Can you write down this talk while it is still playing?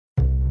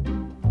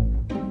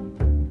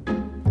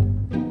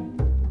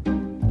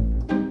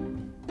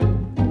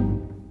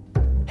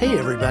Hey,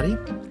 everybody.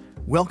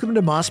 Welcome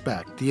to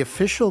Mossback, the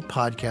official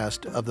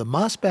podcast of the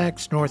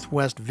Mossbacks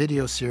Northwest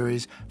video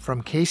series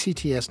from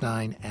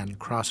KCTS9 and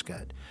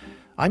Crosscut.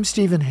 I'm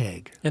Stephen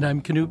Haig. And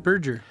I'm Knut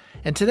Berger.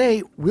 And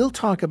today we'll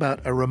talk about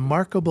a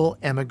remarkable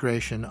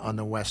emigration on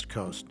the West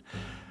Coast.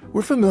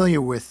 We're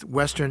familiar with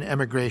Western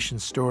emigration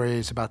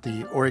stories about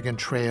the Oregon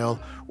Trail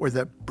or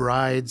the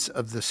brides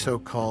of the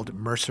so-called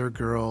Mercer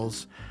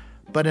girls.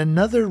 But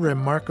another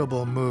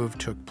remarkable move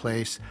took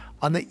place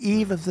on the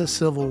eve of the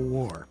Civil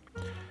War.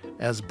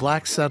 As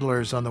black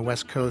settlers on the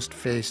West Coast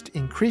faced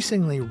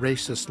increasingly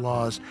racist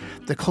laws,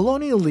 the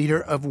colonial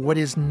leader of what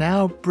is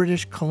now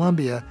British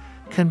Columbia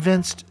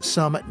convinced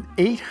some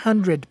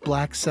 800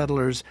 black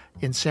settlers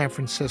in San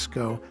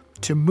Francisco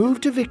to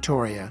move to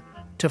Victoria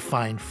to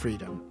find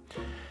freedom.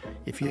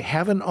 If you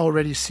haven't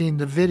already seen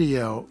the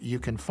video, you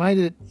can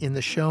find it in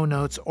the show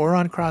notes or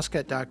on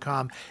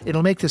crosscut.com.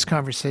 It'll make this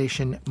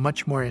conversation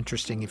much more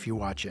interesting if you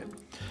watch it.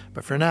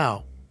 But for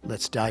now,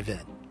 let's dive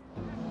in.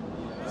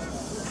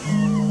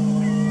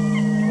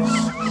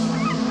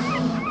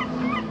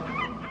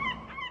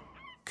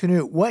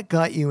 Knut, what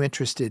got you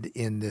interested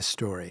in this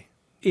story?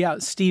 Yeah,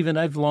 Stephen,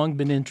 I've long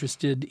been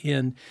interested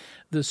in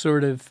the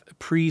sort of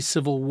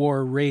pre-Civil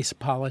War race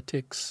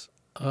politics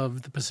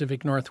of the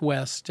Pacific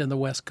Northwest and the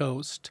West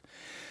Coast.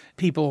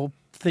 People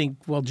think,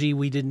 well, gee,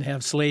 we didn't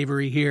have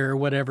slavery here or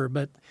whatever,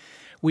 but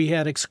we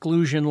had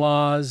exclusion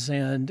laws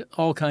and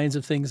all kinds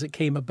of things that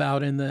came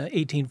about in the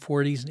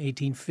 1840s and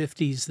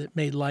 1850s that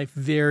made life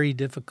very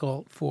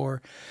difficult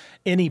for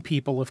any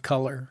people of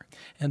color,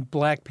 and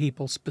black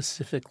people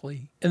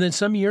specifically. And then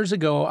some years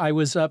ago, I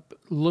was up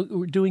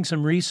doing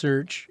some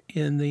research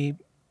in the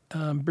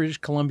British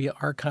Columbia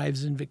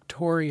Archives in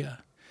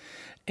Victoria.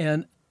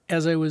 And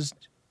as I was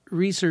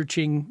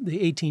researching the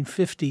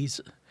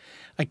 1850s,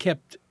 I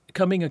kept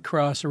coming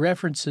across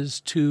references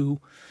to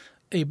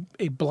a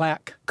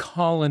black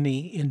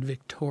colony in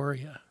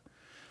Victoria.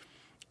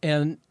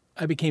 And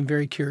I became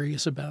very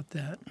curious about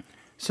that.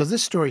 So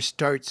this story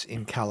starts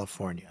in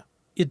California.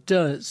 It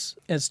does.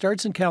 It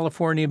starts in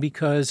California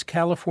because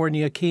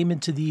California came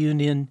into the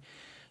Union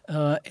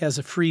as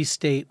a free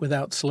state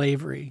without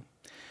slavery.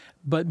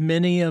 But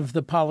many of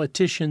the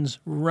politicians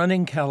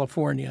running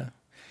California,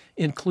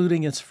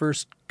 including its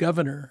first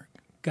governor, a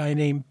guy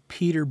named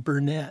Peter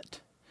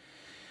Burnett,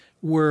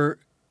 were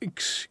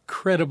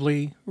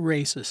incredibly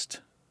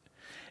racist.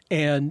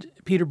 And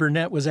Peter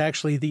Burnett was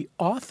actually the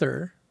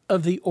author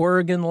of the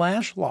Oregon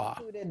Lash Law.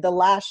 The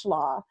Lash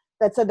Law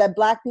that said that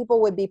black people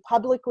would be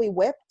publicly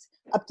whipped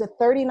up to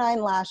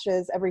 39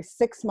 lashes every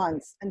 6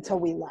 months until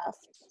we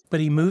left. But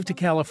he moved to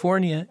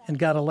California and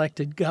got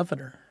elected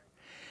governor.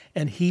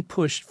 And he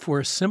pushed for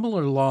a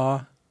similar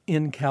law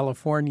in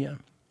California.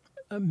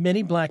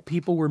 Many black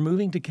people were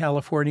moving to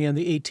California in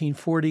the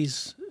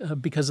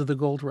 1840s because of the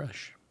gold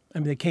rush. I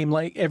mean, they came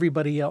like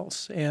everybody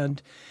else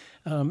and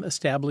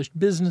established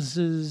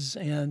businesses.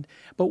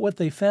 But what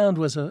they found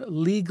was a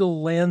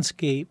legal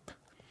landscape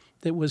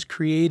that was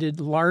created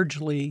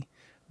largely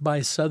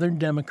by Southern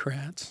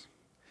Democrats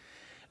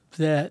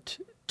that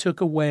took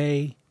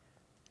away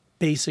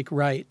basic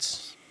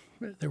rights.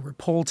 There were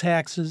poll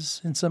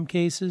taxes in some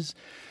cases.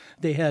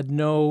 They had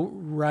no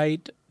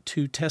right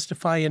to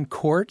testify in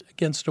court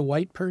against a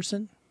white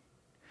person.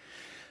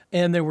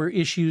 And there were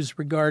issues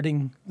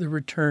regarding the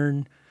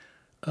return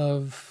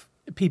of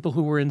people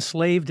who were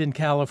enslaved in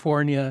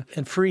California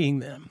and freeing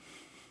them.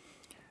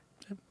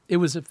 It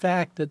was a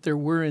fact that there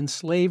were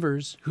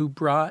enslavers who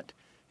brought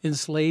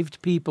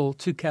enslaved people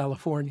to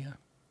California.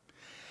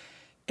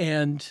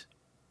 And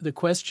the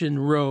question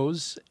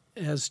rose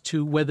as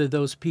to whether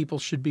those people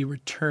should be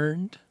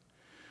returned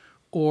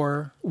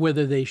or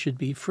whether they should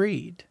be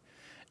freed.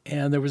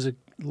 And there was a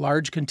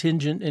large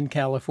contingent in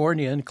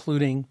California,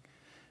 including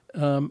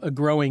a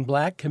growing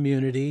black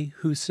community,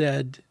 who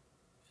said,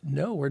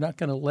 no, we're not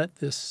going to let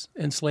this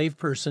enslaved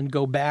person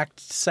go back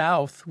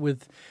south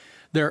with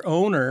their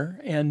owner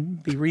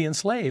and be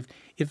re-enslaved.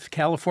 If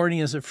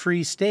California is a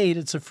free state,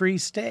 it's a free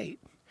state.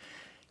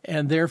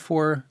 And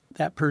therefore,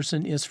 that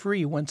person is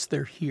free once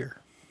they're here.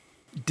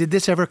 Did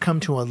this ever come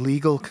to a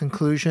legal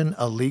conclusion,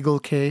 a legal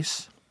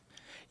case?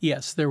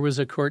 Yes, there was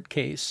a court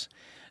case.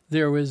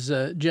 There was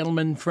a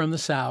gentleman from the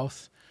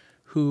South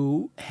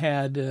who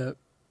had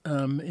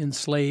an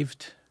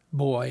enslaved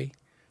boy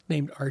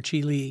named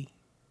Archie Lee.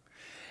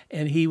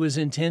 And he was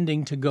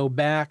intending to go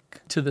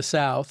back to the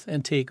South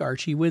and take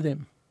Archie with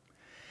him.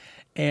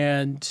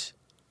 And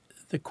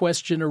the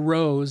question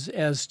arose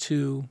as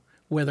to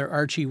whether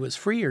Archie was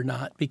free or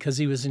not because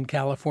he was in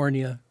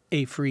California,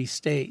 a free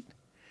state.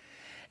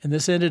 And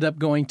this ended up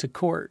going to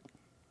court.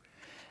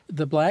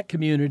 The black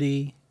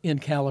community in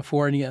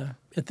California,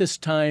 at this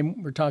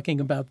time, we're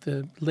talking about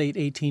the late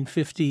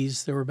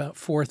 1850s, there were about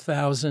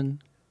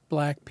 4,000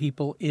 black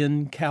people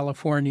in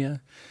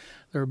California.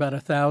 There were about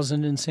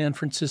 1,000 in San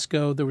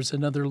Francisco. There was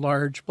another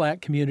large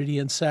black community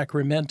in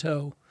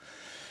Sacramento.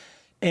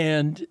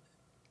 And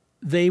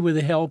they, with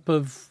the help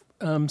of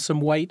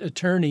some white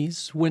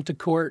attorneys, went to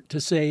court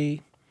to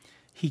say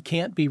he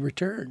can't be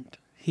returned.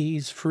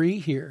 He's free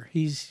here.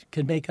 He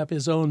can make up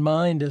his own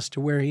mind as to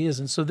where he is.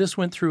 And so this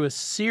went through a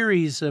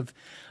series of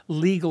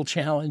legal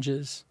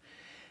challenges,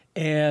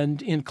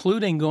 and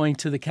including going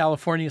to the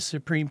California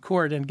Supreme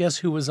Court. And guess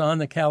who was on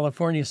the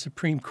California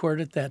Supreme Court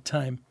at that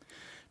time?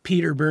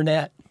 Peter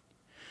Burnett.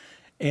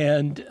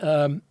 And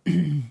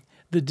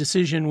the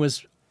decisions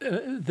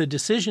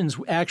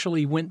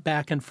actually went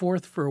back and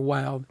forth for a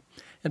while.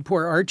 And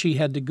poor Archie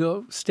had to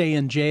go stay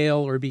in jail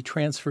or be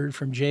transferred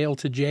from jail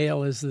to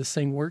jail as this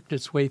thing worked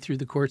its way through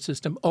the court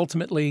system.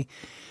 Ultimately,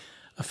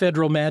 a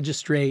federal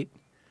magistrate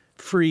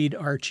freed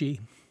Archie.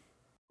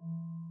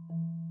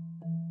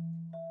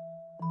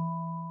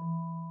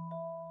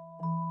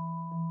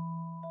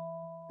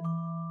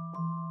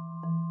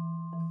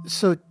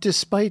 So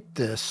despite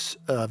this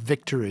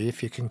victory,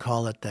 if you can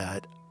call it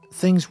that,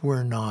 things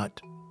were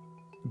not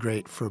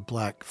great for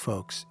Black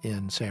folks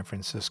in San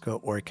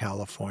Francisco or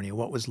California.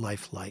 What was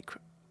life like?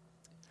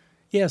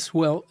 Yes,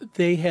 well,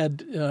 they had,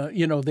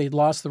 they'd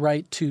lost the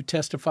right to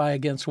testify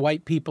against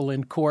white people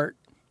in court.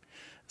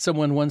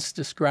 Someone once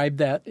described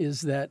that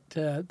is that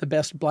the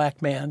best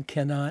black man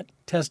cannot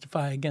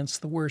testify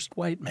against the worst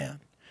white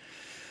man.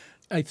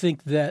 I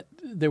think that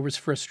there was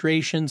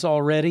frustrations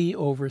already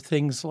over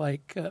things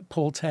like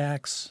poll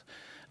tax,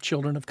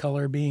 children of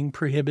color being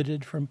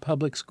prohibited from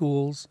public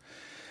schools.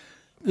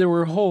 There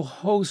were a whole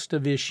host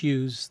of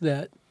issues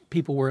that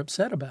people were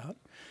upset about.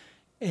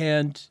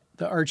 And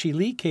the Archie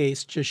Lee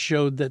case just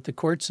showed that the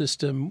court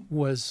system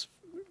was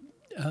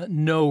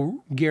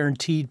no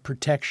guaranteed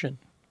protection.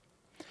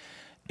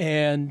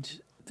 And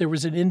there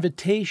was an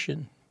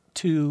invitation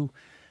to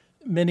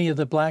many of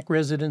the Black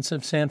residents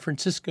of San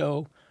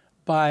Francisco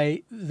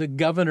by the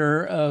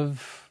governor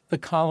of the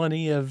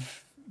colony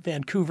of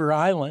Vancouver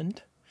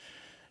Island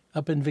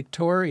up in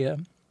Victoria.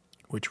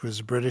 Which was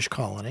a British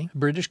colony.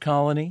 British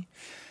colony.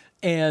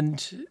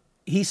 And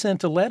he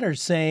sent a letter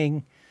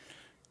saying,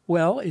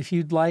 well, if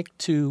you'd like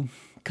to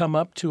come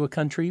up to a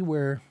country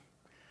where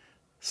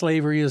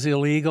slavery is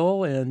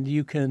illegal and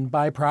you can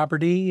buy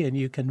property and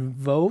you can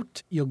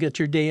vote, you'll get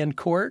your day in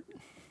court,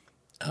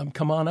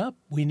 come on up.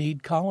 We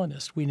need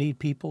colonists. We need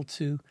people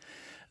to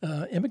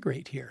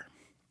immigrate here.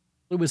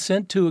 It was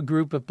sent to a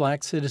group of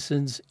Black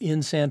citizens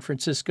in San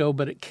Francisco,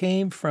 but it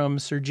came from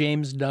Sir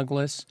James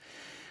Douglas,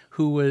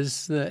 who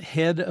was the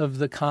head of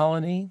the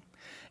colony,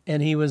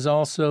 and he was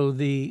also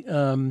the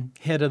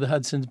head of the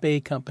Hudson's Bay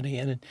Company.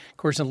 And, of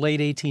course, in the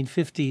late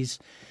 1850s,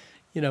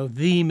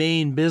 the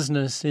main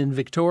business in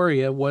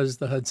Victoria was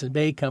the Hudson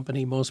Bay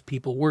Company. Most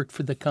people worked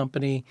for the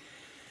company.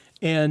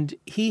 And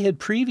he had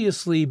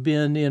previously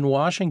been in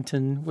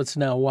Washington, what's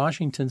now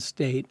Washington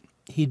State.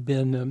 He'd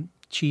been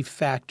chief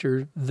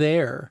factor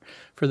there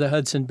for the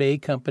Hudson Bay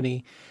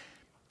Company.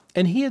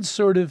 And he had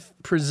sort of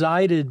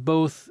presided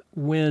both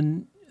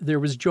when there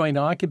was joint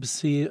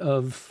occupancy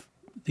of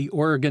the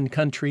Oregon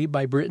country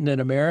by Britain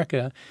and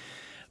America,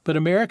 but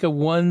America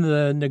won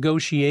the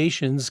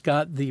negotiations,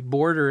 got the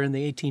border in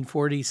the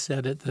 1840s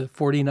set at the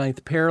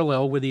 49th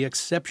parallel with the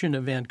exception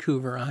of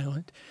Vancouver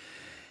Island.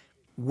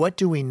 What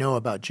do we know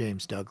about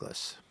James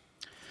Douglas?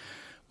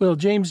 Well,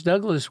 James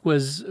Douglas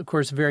was, of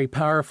course, very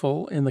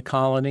powerful in the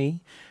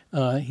colony.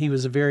 He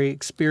was a very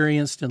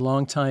experienced and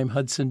longtime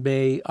Hudson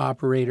Bay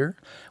operator.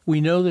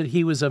 We know that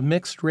he was of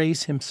mixed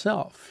race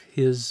himself.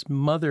 His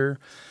mother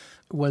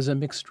was a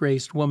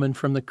mixed-race woman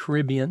from the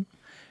Caribbean,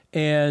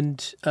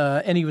 and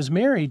he was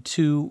married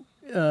to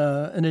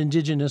an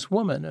indigenous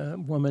woman, a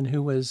woman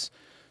who was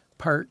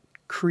part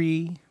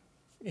Cree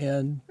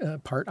and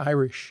part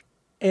Irish.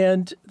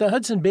 And the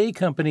Hudson Bay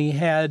Company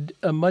had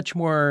a much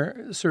more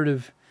sort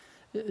of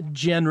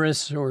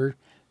generous or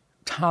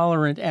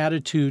tolerant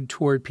attitude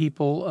toward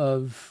people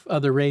of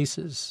other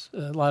races.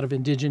 A lot of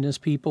indigenous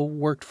people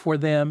worked for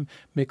them.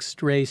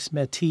 Mixed race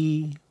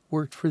Métis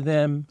worked for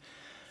them.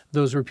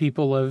 Those were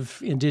people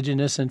of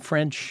indigenous and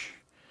French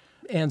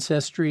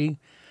ancestry.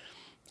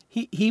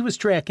 He was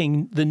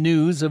tracking the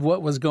news of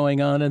what was going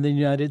on in the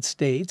United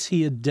States.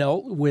 He had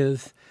dealt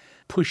with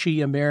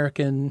pushy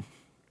American,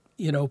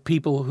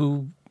 people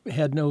who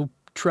had no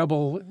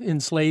trouble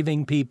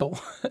enslaving people.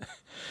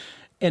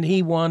 And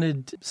he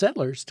wanted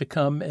settlers to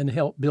come and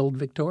help build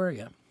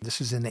Victoria. This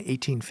is in the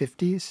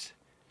 1850s?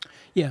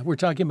 Yeah,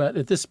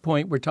 at this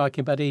point, we're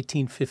talking about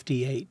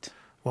 1858.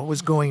 What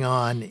was going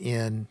on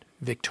in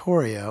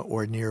Victoria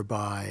or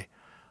nearby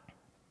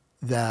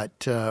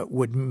that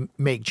would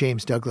make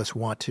James Douglas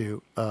want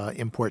to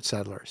import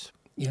settlers?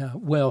 Yeah,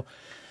 well,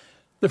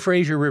 the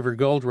Fraser River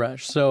Gold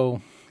Rush.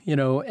 So,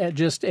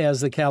 just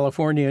as the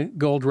California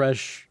Gold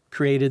Rush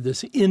created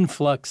this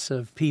influx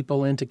of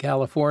people into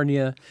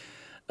California,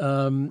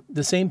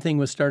 the same thing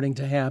was starting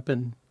to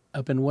happen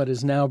up in what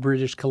is now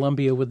British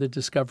Columbia with the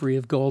discovery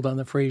of gold on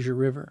the Fraser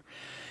River.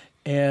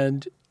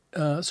 And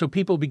so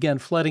people began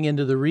flooding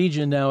into the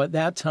region. Now, at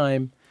that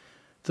time,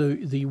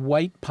 the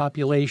white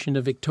population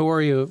of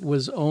Victoria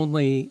was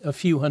only a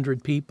few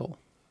hundred people.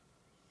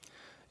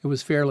 It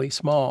was fairly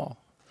small.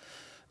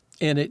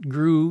 And it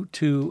grew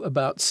to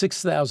about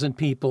 6,000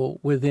 people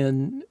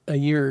within a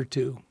year or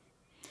two.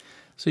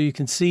 So you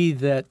can see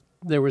that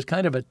there was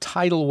kind of a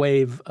tidal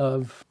wave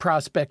of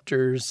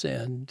prospectors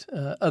and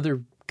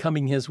other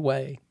coming his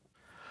way.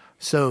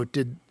 So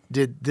did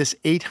this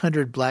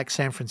 800 black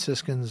San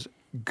Franciscans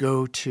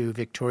go to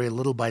Victoria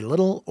little by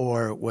little,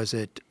 or was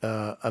it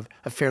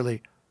a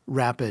fairly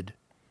rapid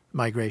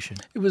migration?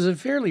 It was a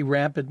fairly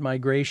rapid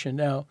migration.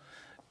 Now,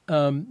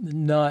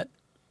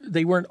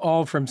 they weren't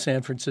all from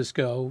San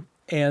Francisco,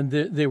 and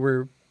there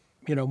were,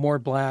 more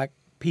black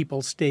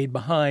people stayed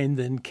behind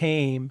than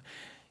came.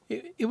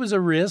 It was a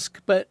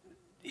risk, but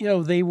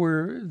they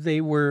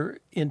were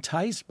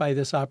enticed by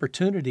this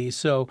opportunity.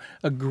 So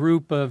a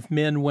group of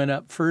men went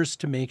up first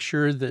to make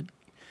sure that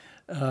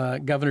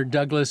Governor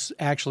Douglas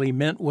actually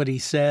meant what he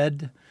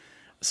said.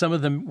 Some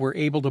of them were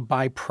able to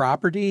buy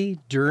property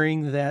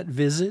during that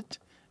visit,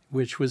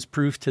 which was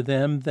proof to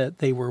them that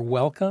they were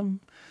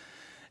welcome.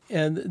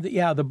 And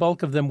the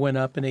bulk of them went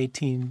up in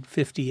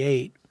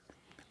 1858,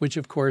 which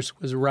of course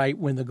was right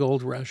when the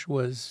gold rush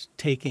was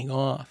taking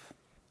off.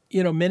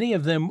 Many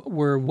of them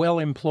were well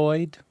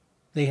employed.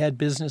 They had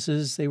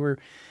businesses. They were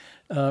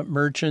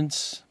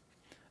merchants.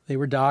 They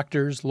were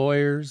doctors,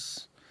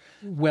 lawyers,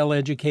 well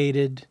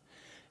educated.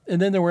 And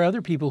then there were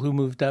other people who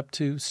moved up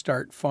to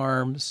start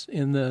farms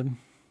in the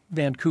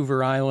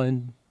Vancouver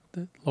Island,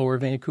 the lower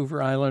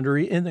Vancouver Island, or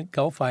in the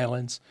Gulf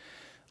Islands.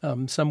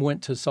 Some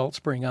went to Salt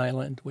Spring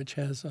Island, which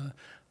has a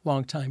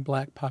longtime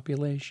black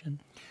population.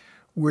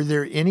 Were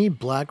there any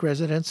black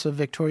residents of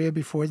Victoria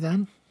before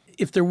then?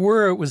 If there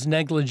were, it was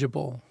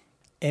negligible.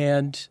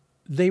 And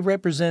they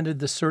represented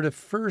the sort of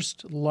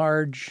first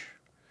large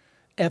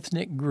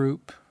ethnic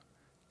group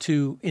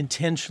to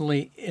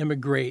intentionally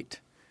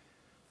immigrate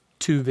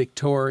to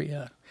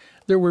Victoria.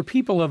 There were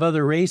people of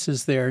other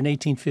races there. In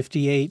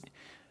 1858,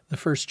 the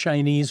first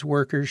Chinese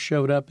workers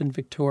showed up in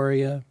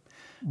Victoria.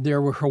 There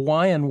were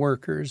Hawaiian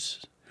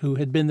workers who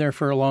had been there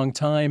for a long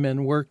time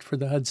and worked for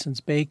the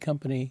Hudson's Bay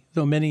Company,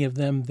 though many of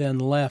them then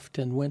left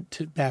and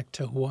went back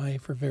to Hawaii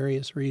for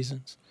various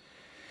reasons.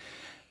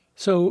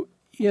 So,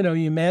 you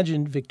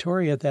imagine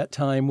Victoria at that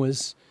time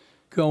was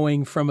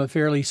going from a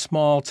fairly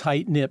small,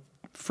 tight-knit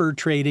fur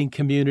trading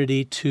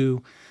community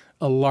to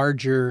a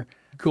larger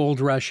gold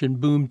rush and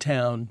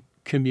boomtown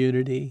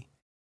community.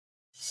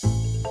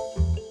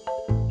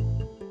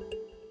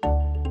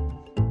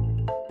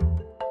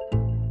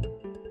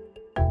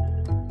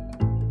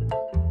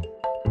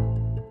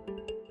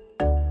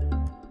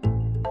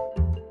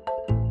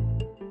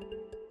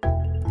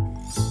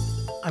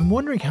 I'm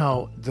wondering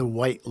how the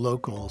white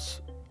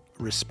locals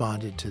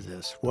responded to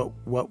this.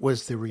 What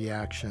was the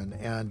reaction?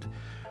 And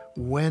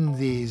when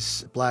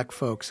these black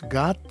folks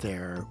got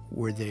there,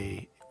 was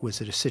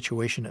it a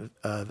situation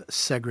of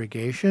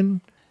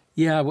segregation?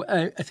 Yeah,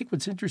 I think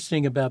what's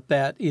interesting about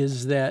that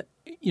is that,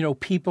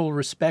 people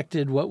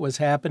respected what was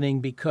happening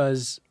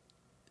because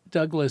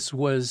Douglas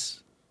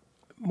was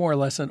more or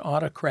less an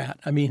autocrat.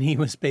 I mean, he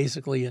was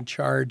basically in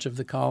charge of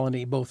the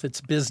colony, both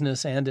its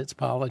business and its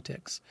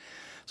politics.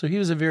 So he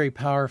was a very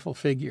powerful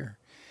figure.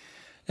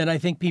 And I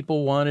think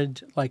people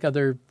wanted, like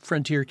other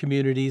frontier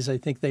communities, I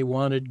think they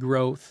wanted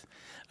growth.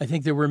 I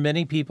think there were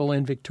many people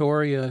in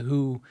Victoria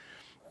who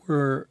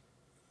were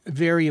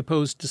very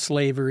opposed to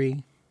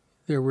slavery.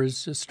 There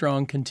was a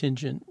strong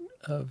contingent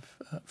of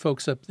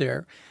folks up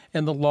there.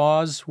 And the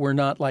laws were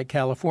not like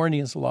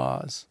California's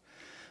laws.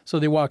 So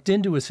they walked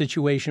into a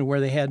situation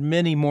where they had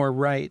many more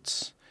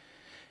rights.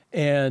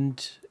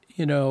 And,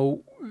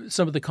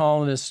 some of the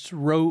colonists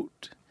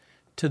wrote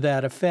to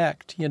that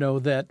effect,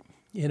 that,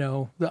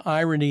 the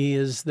irony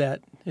is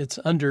that it's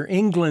under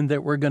England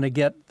that we're going to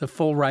get the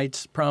full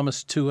rights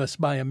promised to us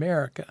by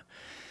America.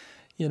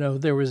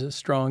 There was a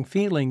strong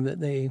feeling that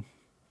they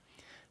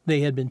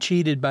had been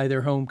cheated by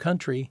their home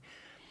country.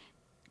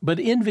 But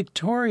in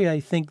Victoria, I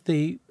think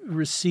they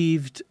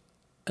received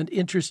an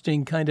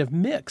interesting kind of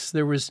mix.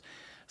 There was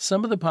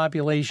some of the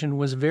population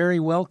was very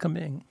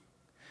welcoming,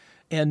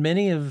 and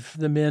many of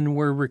the men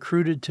were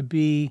recruited to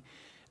be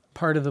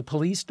part of the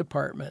police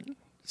department.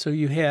 So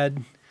you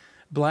had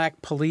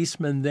black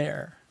policemen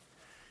there.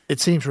 It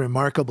seems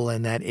remarkable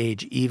in that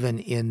age, even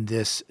in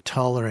this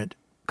tolerant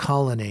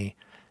colony,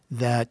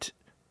 that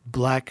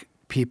black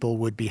people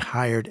would be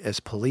hired as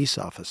police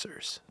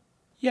officers.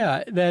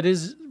 Yeah, that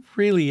is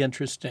really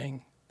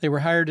interesting. They were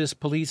hired as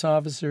police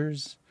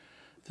officers.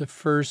 The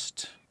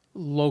first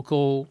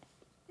local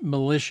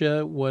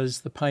militia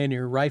was the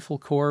Pioneer Rifle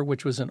Corps,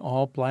 which was an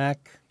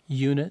all-black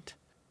unit.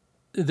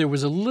 There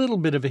was a little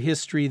bit of a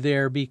history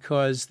there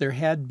because there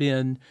had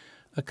been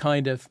a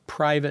kind of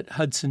private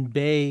Hudson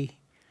Bay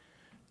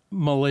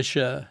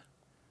militia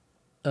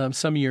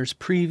some years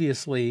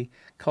previously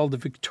called the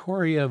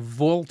Victoria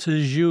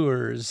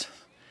Voltigeurs,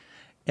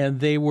 and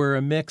they were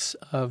a mix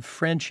of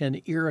French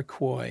and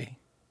Iroquois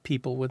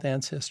people with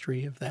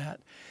ancestry of that.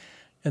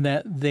 And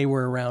that they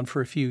were around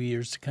for a few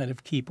years to kind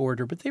of keep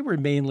order, but they were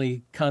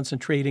mainly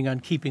concentrating on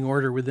keeping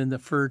order within the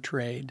fur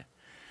trade.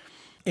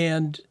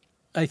 And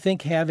I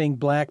think having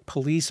black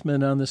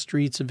policemen on the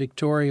streets of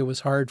Victoria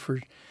was hard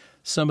for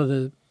some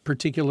of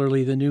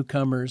particularly the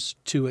newcomers,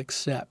 to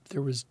accept.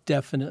 There was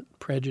definite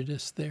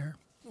prejudice there.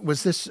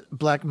 Was this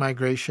black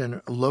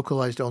migration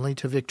localized only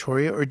to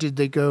Victoria, or did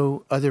they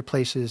go other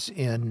places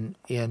in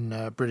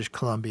British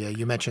Columbia?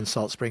 You mentioned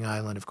Salt Spring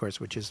Island, of course,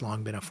 which has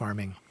long been a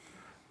farming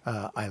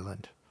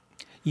island.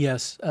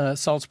 Yes,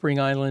 Salt Spring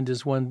Island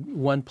is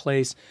one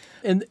place,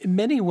 and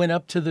many went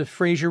up to the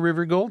Fraser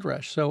River Gold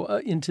Rush, so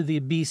into the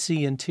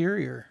BC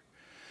interior.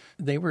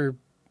 They were,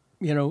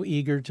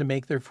 eager to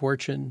make their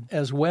fortune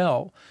as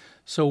well.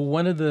 So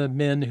one of the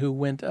men who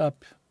went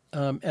up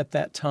at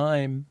that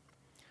time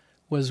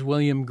was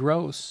William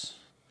Gross,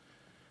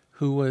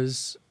 who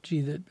was,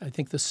 I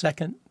think the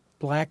second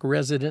black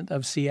resident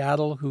of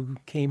Seattle who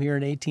came here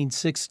in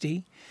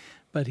 1860.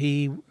 But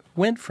he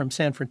went from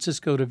San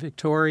Francisco to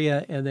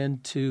Victoria and then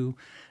to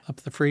up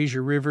the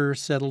Fraser River,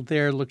 settled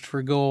there, looked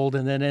for gold,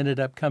 and then ended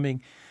up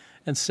coming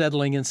and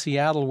settling in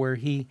Seattle, where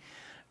he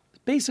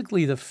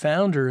basically the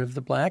founder of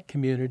the black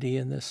community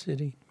in this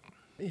city.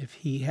 If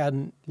he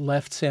hadn't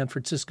left San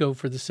Francisco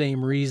for the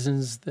same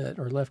reasons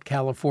or left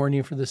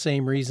California for the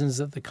same reasons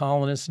that the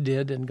colonists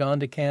did and gone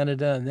to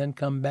Canada and then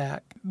come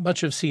back,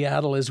 much of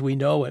Seattle as we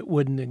know it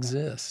wouldn't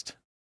exist.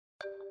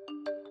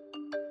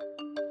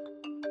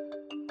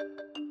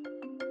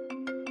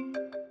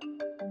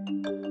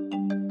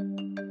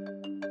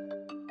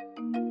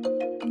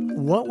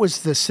 What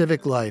was the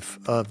civic life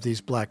of these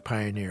black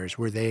pioneers?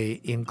 Were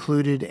they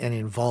included and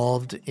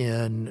involved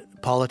in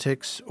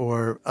politics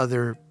or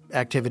other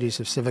activities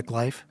of civic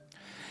life?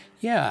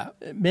 Yeah,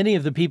 many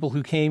of the people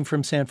who came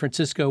from San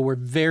Francisco were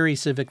very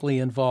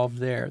civically involved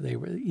there. They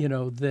were,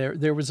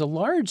 there was a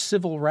large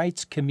civil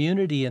rights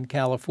community in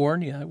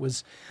California. It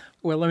was,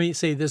 let me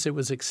say this, it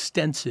was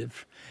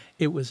extensive,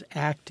 it was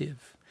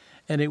active,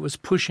 and it was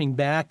pushing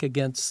back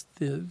against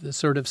the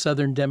sort of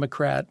Southern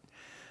Democrat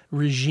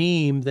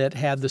regime that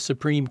had the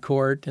Supreme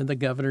Court and the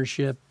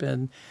governorship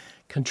and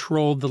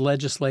controlled the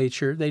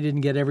legislature. They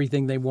didn't get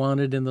everything they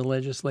wanted in the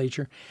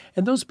legislature.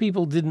 And those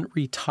people didn't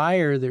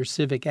retire their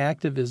civic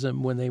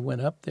activism when they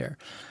went up there.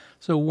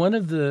 So one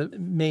of the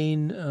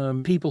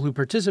main people who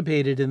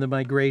participated in the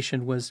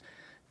migration was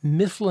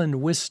Mifflin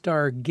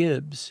Wistar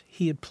Gibbs.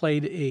 He had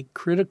played a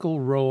critical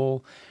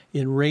role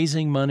in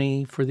raising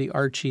money for the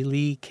Archie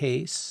Lee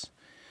case.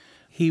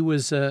 He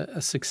was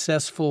a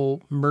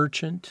successful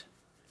merchant.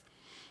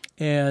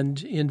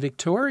 And in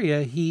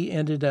Victoria, he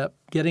ended up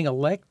getting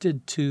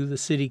elected to the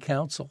city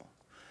council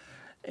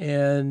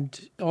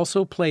and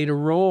also played a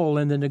role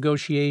in the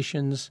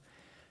negotiations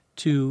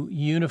to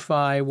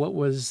unify what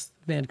was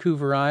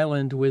Vancouver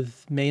Island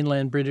with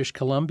mainland British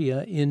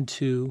Columbia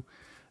into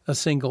a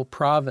single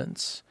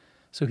province.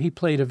 So he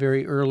played a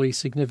very early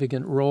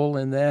significant role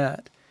in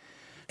that.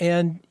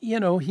 And,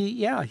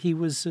 he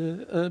was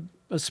a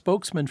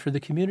spokesman for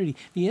the community.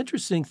 The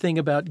interesting thing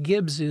about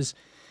Gibbs is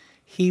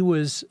he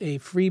was a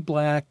free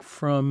black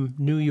from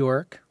New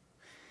York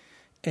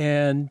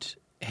and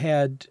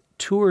had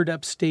toured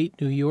upstate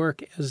New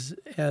York as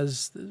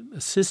the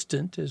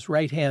assistant, as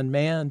right-hand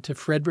man to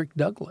Frederick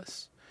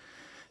Douglass,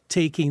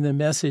 taking the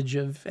message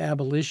of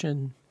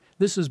abolition.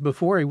 This was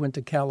before he went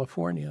to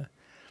California.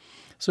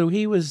 So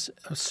he was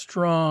a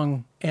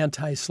strong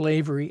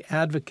anti-slavery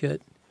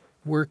advocate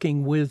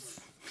working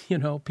with,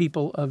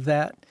 people of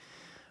that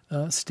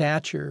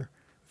stature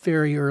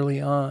very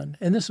early on.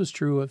 And this was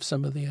true of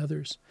some of the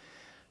others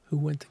who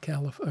went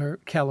to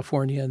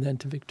California and then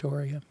to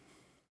Victoria.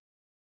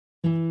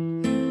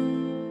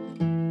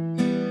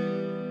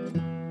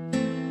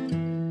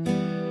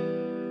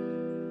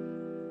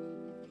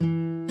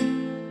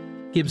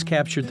 Gibbs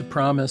captured the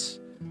promise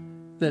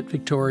that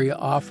Victoria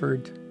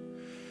offered.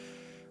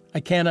 I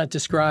cannot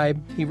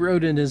describe, he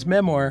wrote in his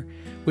memoir,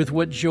 with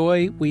what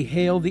joy we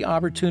hailed the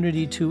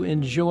opportunity to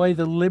enjoy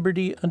the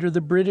liberty under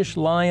the British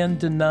lion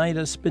denied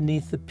us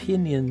beneath the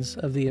pinions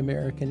of the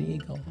American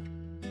eagle.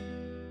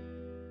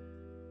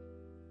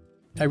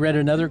 I read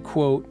another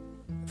quote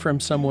from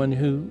someone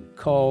who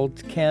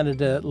called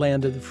Canada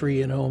land of the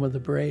free and home of the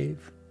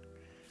brave,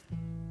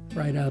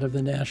 right out of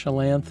the national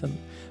anthem.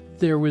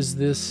 There was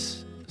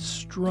this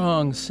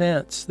strong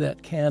sense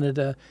that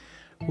Canada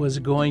was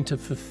going to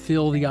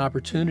fulfill the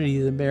opportunity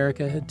that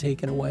America had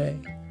taken away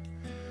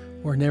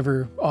or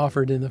never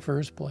offered in the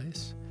first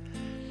place.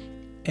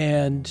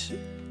 And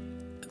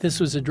this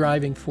was a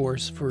driving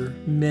force for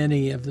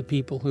many of the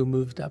people who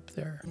moved up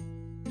there.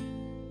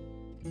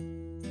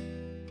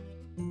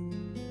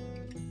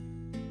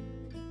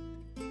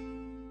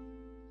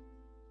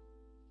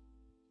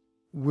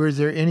 Were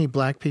there any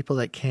black people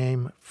that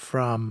came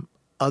from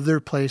other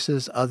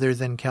places other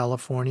than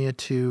California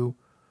to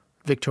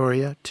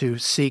Victoria to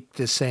seek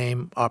the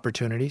same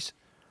opportunities?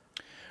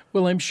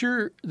 Well, I'm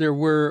sure there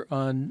were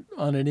on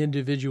an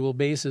individual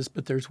basis,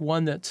 but there's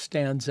one that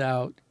stands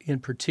out in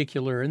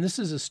particular, and this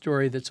is a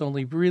story that's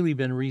only really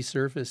been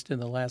resurfaced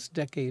in the last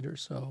decade or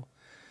so.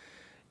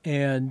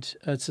 And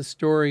it's a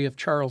story of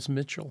Charles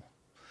Mitchell,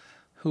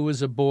 who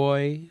was a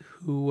boy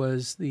who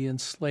was the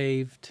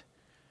enslaved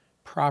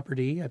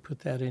property, I put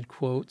that in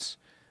quotes,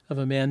 of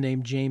a man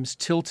named James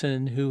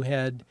Tilton, who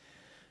had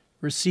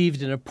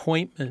received an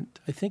appointment.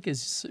 I think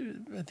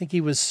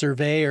he was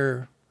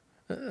surveyor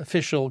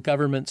official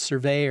government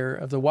surveyor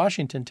of the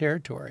Washington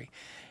Territory.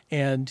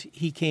 And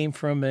he came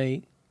from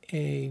a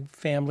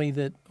family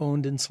that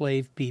owned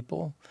enslaved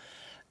people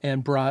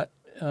and brought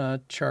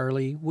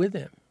Charlie with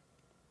him.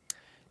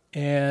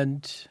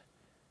 And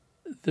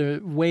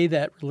the way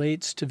that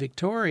relates to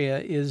Victoria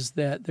is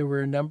that there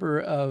were a number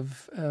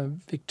of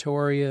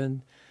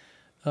Victorian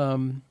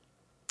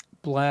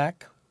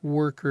black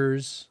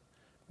workers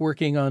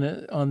working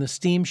on the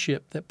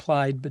steamship that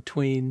plied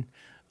between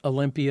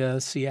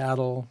Olympia,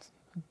 Seattle,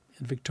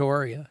 and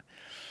Victoria.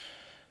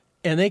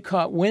 And they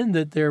caught wind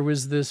that there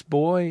was this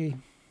boy,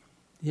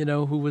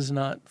 who was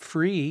not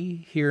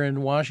free here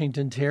in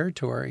Washington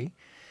Territory.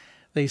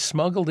 They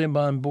smuggled him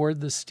on board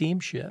the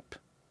steamship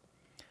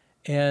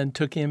and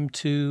took him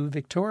to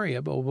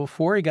Victoria. But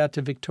before he got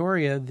to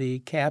Victoria, the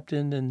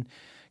captain and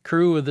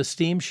crew of the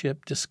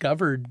steamship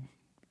discovered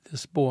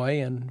this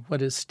boy and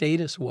what his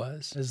status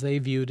was, as they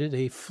viewed it,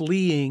 a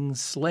fleeing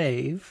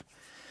slave.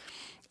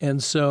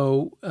 And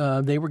so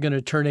they were going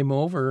to turn him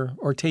over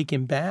or take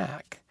him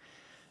back.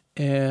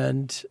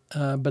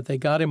 But they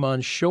got him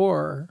on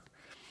shore,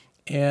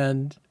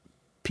 and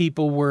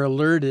people were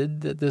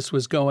alerted that this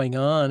was going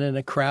on, and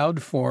a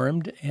crowd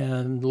formed,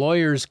 and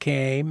lawyers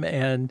came,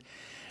 and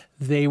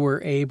they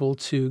were able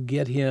to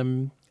get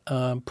him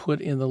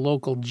put in the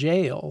local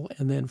jail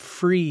and then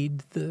freed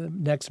the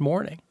next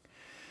morning.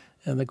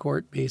 And the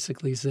court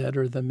basically said,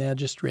 or the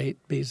magistrate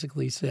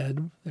basically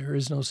said, there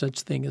is no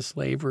such thing as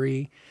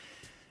slavery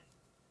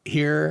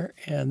here,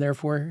 and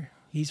therefore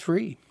he's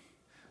free.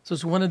 So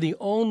it's one of the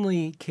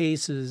only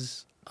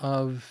cases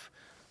of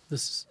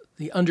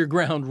the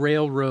Underground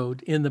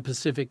Railroad in the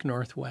Pacific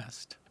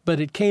Northwest. But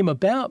it came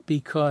about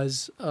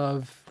because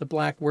of the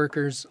black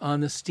workers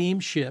on the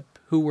steamship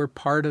who were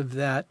part of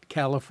that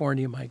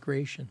California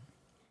migration.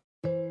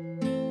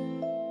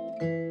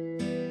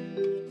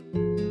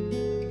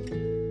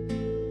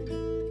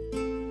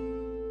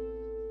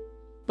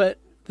 But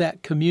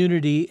that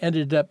community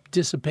ended up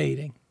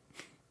dissipating.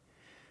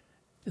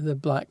 The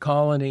black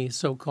colony,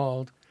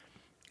 so-called,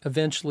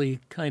 eventually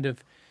it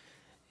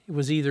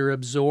was either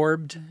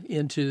absorbed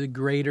into the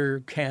greater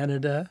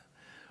Canada,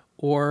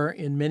 or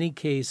in many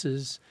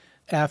cases,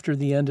 after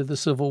the end of the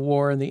Civil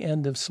War and the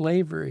end of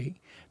slavery,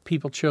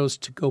 people chose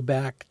to go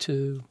back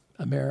to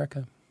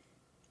America.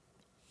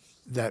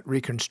 That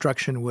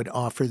Reconstruction would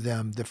offer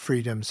them the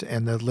freedoms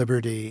and the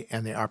liberty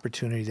and the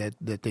opportunity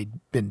that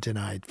they'd been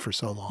denied for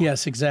so long.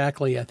 Yes,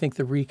 exactly. I think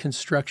the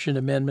Reconstruction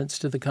amendments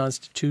to the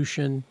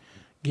Constitution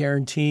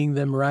guaranteeing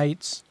them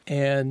rights,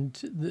 and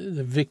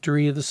the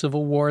victory of the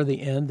Civil War,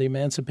 the end, the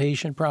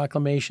Emancipation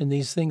Proclamation,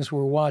 these things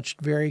were watched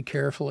very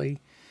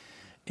carefully,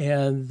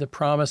 and the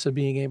promise of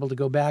being able to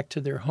go back to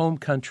their home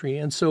country.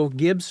 And so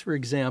Gibbs, for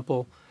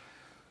example,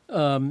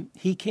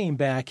 he came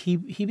back. He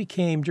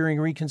became, during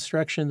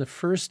Reconstruction, the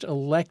first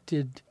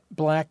elected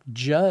black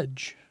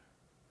judge.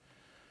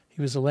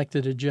 He was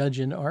elected a judge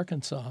in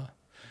Arkansas.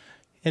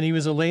 And he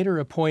was later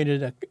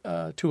appointed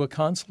to a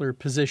consular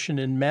position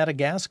in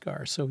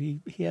Madagascar. So he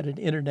had an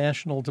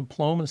international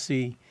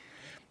diplomacy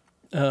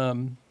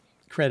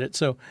credit.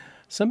 So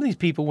some of these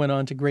people went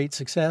on to great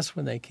success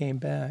when they came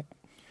back.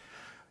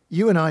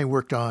 You and I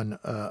worked on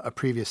a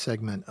previous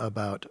segment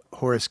about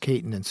Horace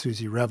Cayton and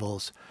Susie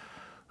Revels,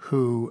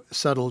 who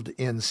settled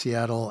in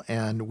Seattle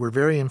and were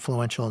very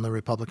influential in the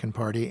Republican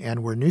Party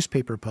and were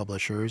newspaper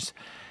publishers.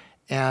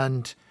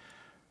 And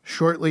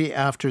shortly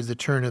after the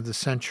turn of the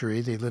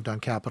century, they lived on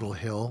Capitol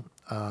Hill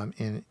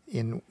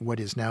in what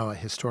is now a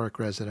historic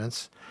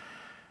residence.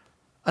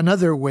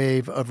 Another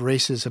wave of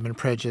racism and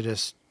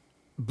prejudice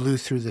blew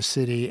through the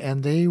city,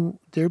 and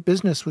their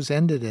business was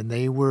ended, and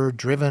they were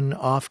driven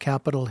off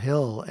Capitol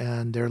Hill,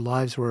 and their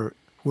lives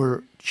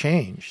were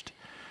changed.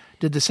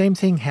 Did the same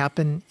thing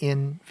happen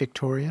in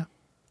Victoria?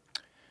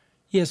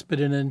 Yes, but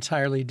in an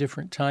entirely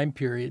different time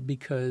period,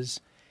 because,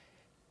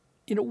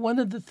 one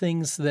of the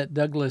things that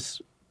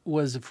Douglas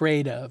was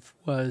afraid of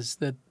was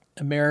that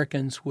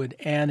Americans would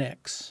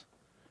annex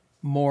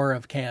more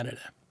of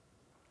Canada.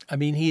 I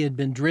mean, he had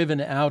been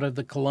driven out of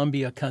the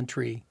Columbia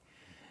country,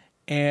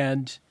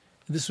 and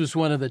this was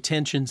one of the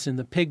tensions in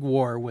the Pig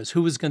War, was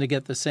who was going to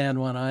get the San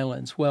Juan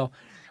Islands. Well,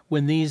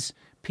 when these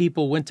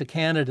people went to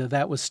Canada,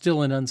 that was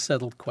still an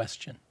unsettled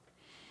question.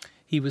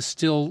 He was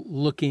still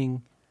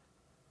looking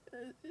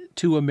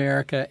to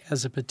America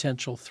as a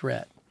potential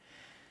threat.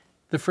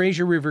 The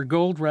Fraser River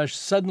Gold Rush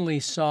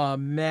suddenly saw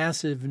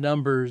massive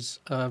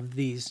numbers of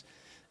these,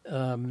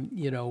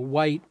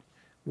 white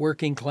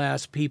working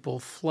class people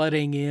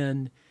flooding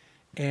in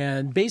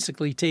and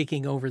basically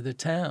taking over the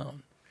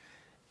town.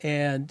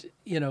 And,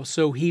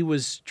 so he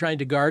was trying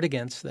to guard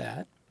against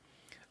that.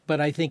 But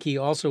I think he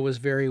also was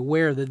very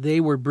aware that they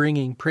were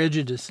bringing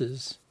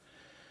prejudices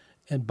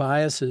and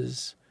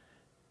biases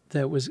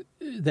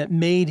that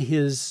made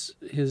his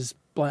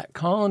black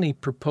colony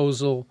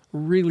proposal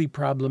really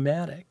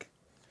problematic.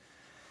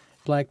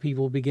 Black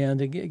people began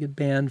to get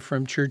banned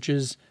from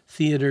churches,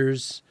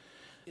 theaters.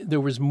 There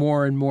was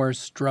more and more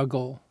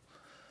struggle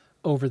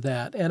over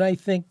that. And I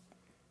think,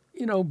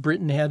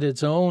 Britain had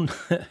its own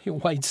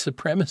white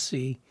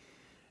supremacy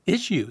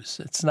issues.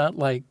 It's not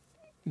like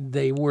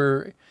they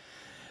were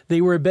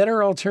a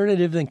better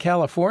alternative than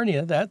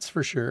California, that's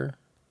for sure.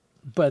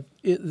 But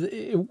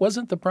it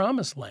wasn't the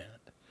promised land.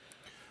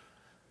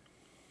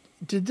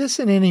 Did this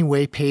in any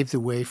way pave the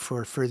way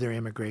for further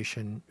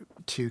immigration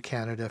to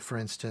Canada, for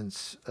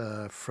instance,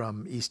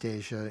 from East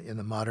Asia in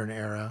the modern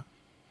era?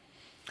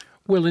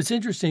 Well, it's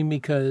interesting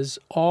because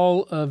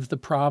all of the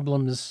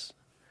problems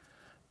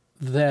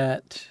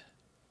that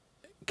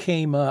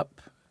came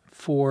up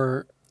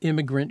for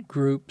immigrant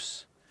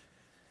groups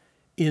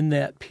in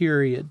that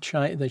period,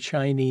 the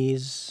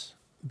Chinese,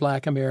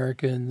 Black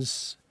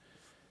Americans,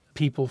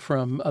 people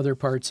from other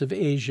parts of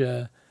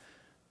Asia.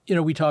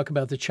 We talk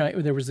about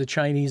there was the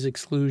Chinese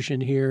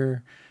exclusion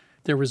here.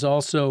 There was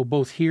also,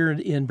 both here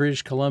in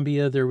British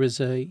Columbia, there was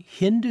a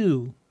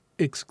Hindu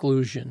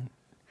exclusion.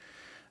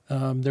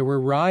 There were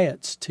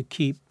riots to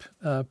keep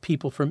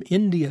people from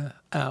India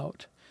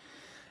out.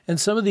 And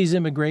some of these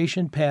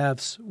immigration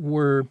paths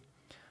were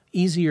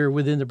easier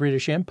within the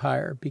British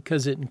Empire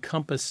because it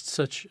encompassed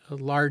such a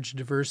large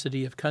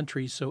diversity of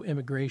countries, so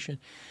immigration.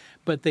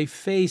 But they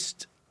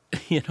faced,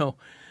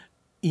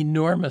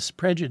 enormous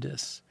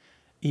prejudice,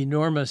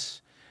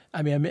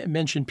 I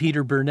mentioned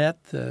Peter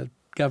Burnett, the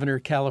governor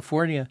of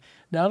California.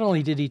 Not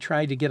only did he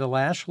try to get a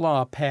lash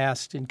law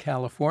passed in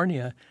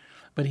California,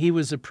 but he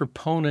was a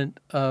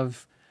proponent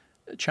of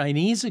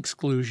Chinese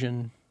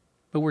exclusion.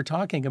 But we're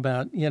talking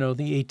about, the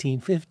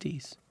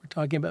 1850s. We're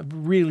talking about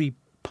really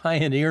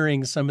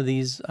pioneering some of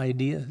these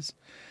ideas.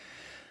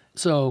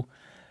 So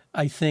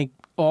I think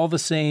all the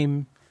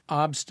same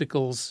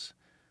obstacles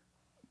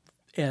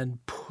and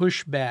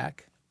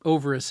pushback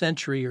over a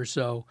century or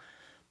so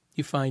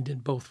you find in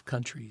both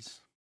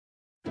countries.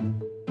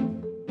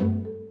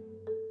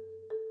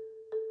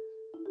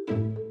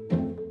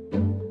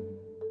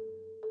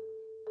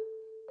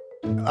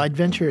 I'd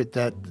venture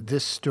that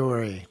this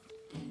story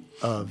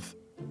of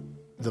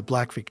the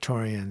Black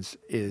Victorians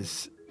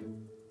is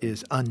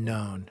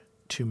unknown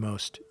to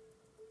most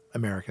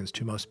Americans,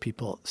 to most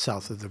people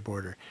south of the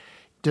border.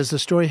 Does the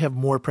story have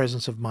more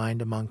presence of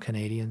mind among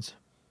Canadians,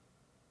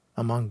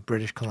 among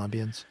British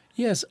Columbians?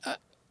 Yes,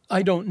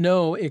 I don't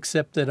know,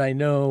 except that I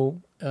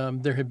know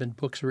there have been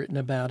books written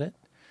about it.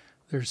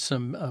 There's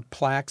some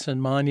plaques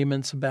and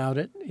monuments about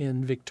it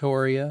in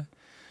Victoria.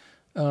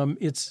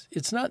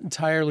 It's not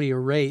entirely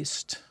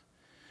erased.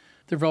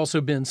 There have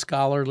also been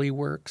scholarly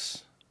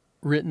works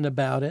written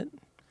about it.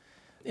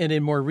 And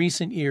in more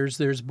recent years,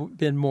 there's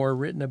been more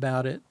written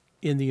about it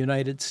in the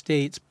United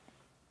States.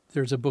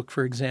 There's a book,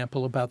 for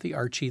example, about the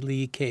Archie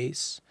Lee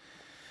case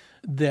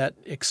that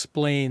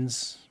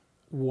explains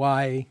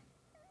why,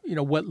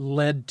 what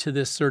led to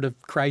this sort of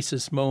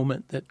crisis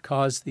moment that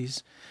caused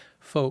these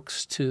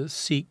folks to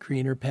seek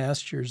greener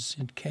pastures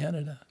in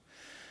Canada.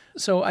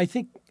 So I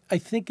think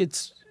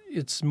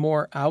it's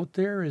more out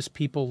there as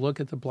people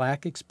look at the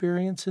Black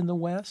experience in the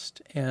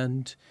West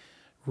and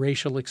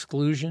racial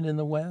exclusion in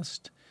the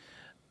West.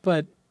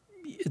 But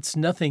it's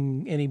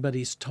nothing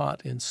anybody's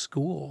taught in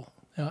school.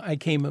 I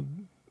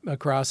came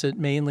across it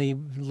mainly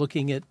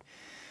looking at,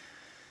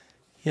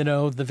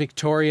 the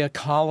Victoria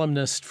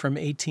columnist from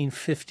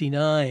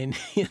 1859,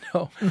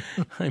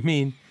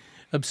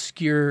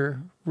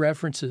 obscure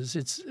references.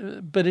 It's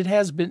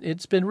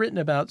been written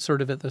about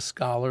sort of at the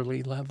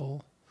scholarly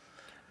level.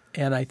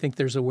 And I think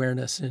there's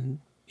awareness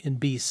in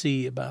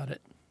BC about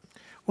it.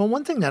 Well,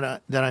 one thing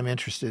that I'm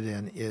interested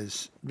in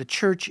is the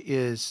church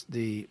is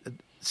the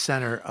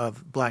center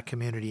of Black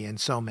community in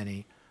so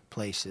many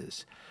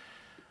places.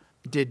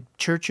 Did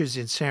churches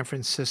in San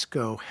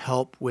Francisco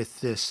help with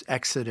this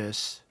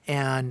exodus?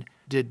 And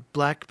did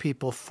Black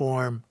people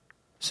form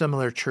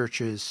similar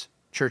church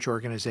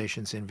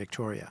organizations in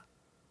Victoria?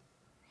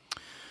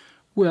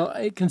 Well,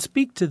 I can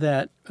speak to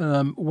that.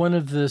 One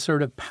of the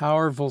sort of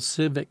powerful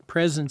civic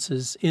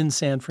presences in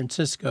San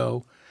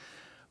Francisco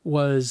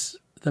was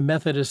the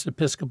Methodist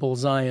Episcopal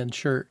Zion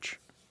Church.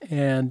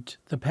 And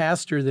the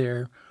pastor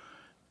there,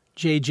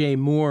 J.J.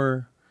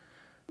 Moore,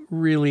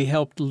 really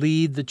helped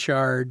lead the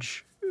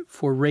charge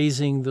for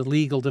raising the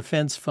legal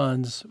defense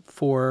funds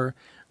for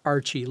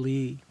Archie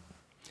Lee.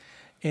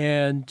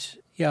 And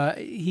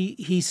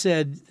he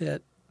said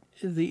that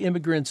the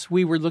immigrants,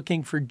 we were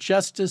looking for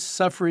justice,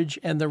 suffrage,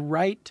 and the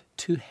right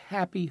to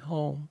happy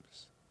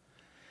homes.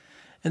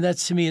 And that,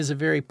 to me, is a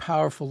very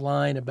powerful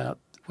line about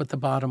what the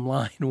bottom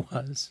line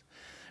was.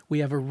 We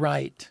have a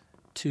right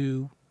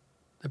to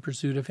the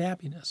pursuit of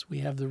happiness. We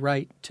have the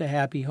right to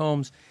happy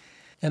homes.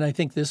 And I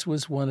think this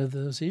was one of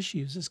those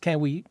issues, is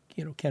can we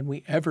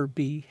ever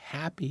be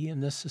happy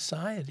in this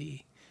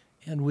society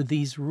and with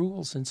these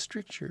rules and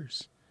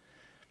strictures?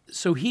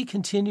 So he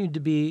continued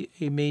to be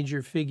a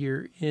major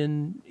figure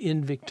in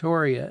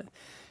Victoria.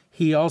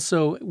 He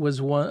also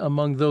was one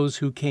among those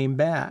who came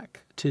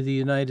back to the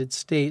United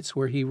States,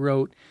 where he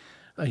wrote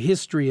a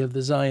history of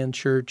the Zion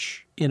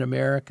Church in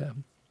America.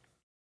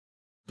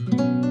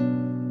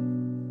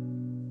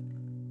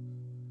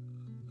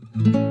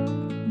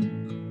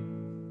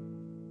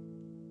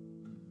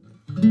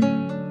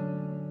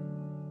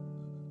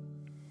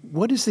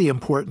 What is the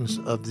importance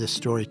of this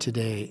story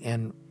today,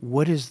 and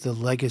what is the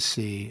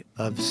legacy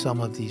of some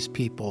of these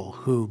people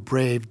who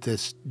braved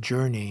this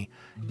journey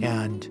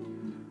and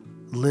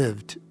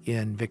lived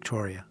in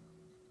Victoria?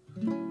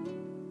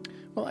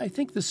 Well, I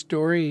think the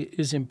story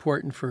is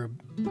important for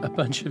a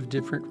bunch of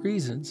different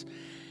reasons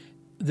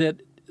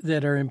that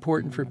are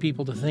important for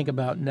people to think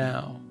about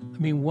now. I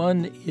mean,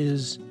 one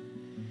is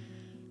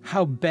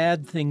how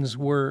bad things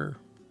were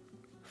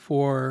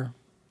for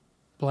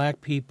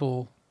Black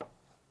people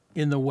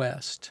in the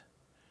West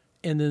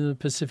and in the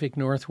Pacific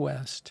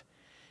Northwest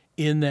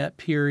in that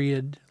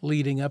period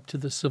leading up to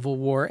the Civil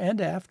War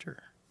and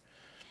after.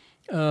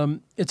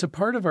 It's a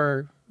part of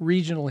our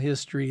regional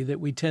history that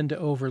we tend to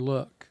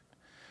overlook.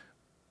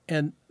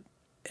 And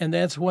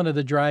that's one of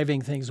the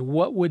driving things.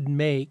 What would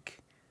make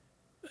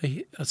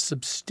a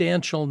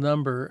substantial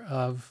number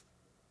of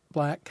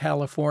Black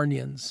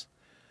Californians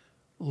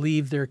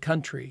leave their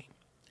country?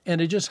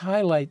 And it just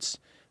highlights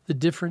the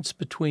difference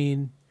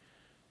between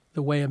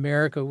the way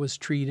America was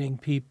treating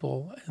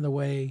people and the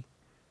way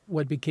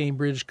what became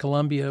British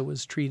Columbia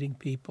was treating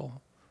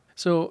people.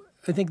 So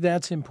I think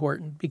that's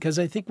important because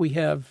I think we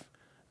have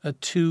a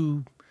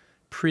too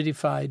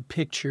prettified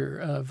picture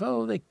of,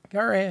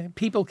 our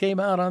people came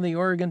out on the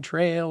Oregon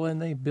Trail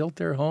and they built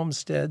their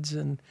homesteads.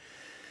 And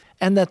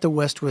that the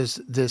West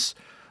was this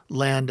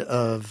land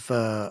of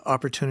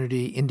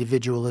opportunity,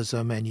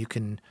 individualism, and you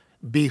can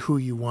be who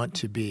you want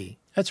to be.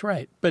 That's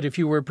right. But if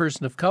you were a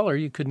person of color,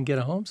 you couldn't get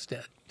a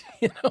homestead.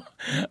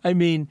 I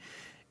mean,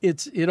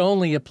 it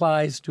only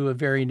applies to a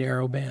very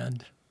narrow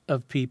band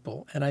of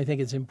people. And I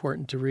think it's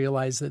important to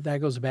realize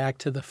that goes back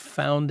to the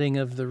founding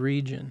of the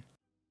region.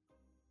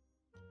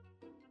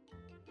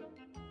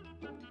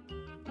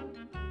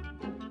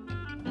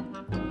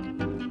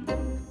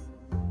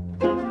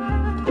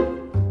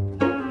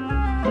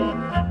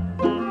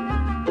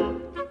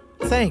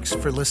 Thanks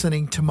for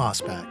listening to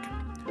Mossback.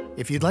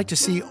 If you'd like to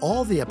see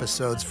all the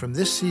episodes from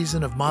this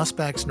season of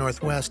Mossback's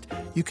Northwest,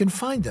 you can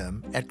find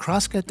them at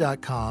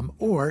crosscut.com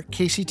or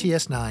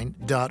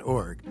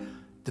kcts9.org.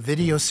 The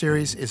video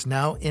series is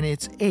now in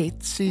its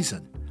 8th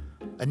season.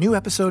 A new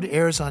episode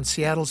airs on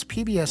Seattle's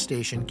PBS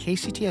station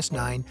KCTS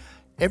 9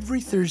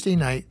 every Thursday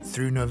night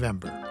through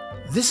November.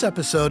 This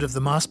episode of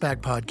the Mossback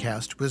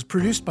podcast was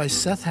produced by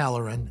Seth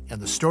Halloran,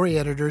 and the story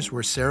editors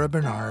were Sarah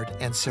Bernard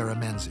and Sarah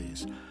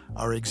Menzies.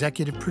 Our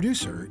executive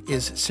producer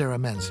is Sarah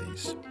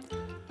Menzies.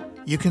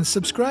 You can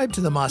subscribe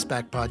to the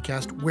Mossback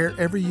podcast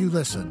wherever you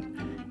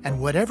listen. And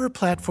whatever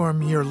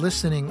platform you're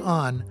listening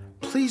on,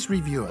 please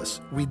review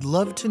us. We'd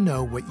love to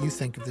know what you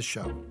think of the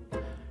show.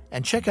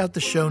 And check out the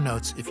show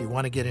notes if you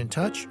want to get in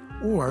touch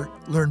or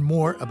learn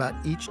more about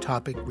each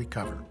topic we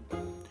cover.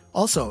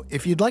 Also,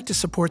 if you'd like to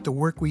support the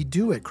work we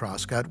do at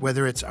Crosscut,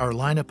 whether it's our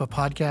lineup of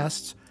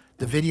podcasts,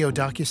 the video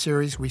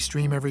docuseries we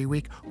stream every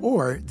week,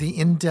 or the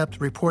in-depth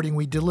reporting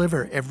we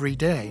deliver every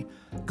day,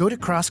 go to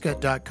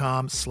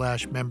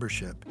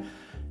crosscut.com/membership.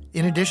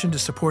 In addition to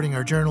supporting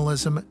our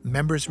journalism,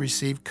 members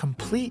receive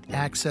complete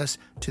access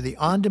to the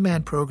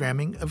on-demand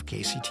programming of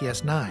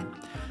KCTS 9.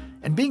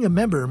 And being a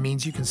member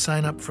means you can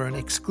sign up for an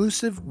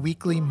exclusive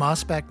weekly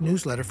Mossback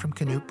newsletter from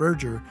Knut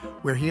Berger,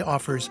 where he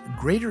offers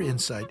greater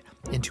insight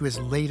into his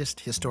latest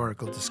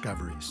historical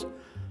discoveries.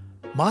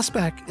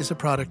 Mossback is a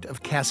product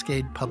of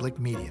Cascade Public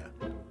Media.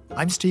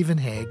 I'm Stephen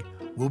Haig.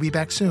 We'll be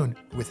back soon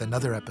with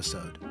another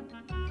episode.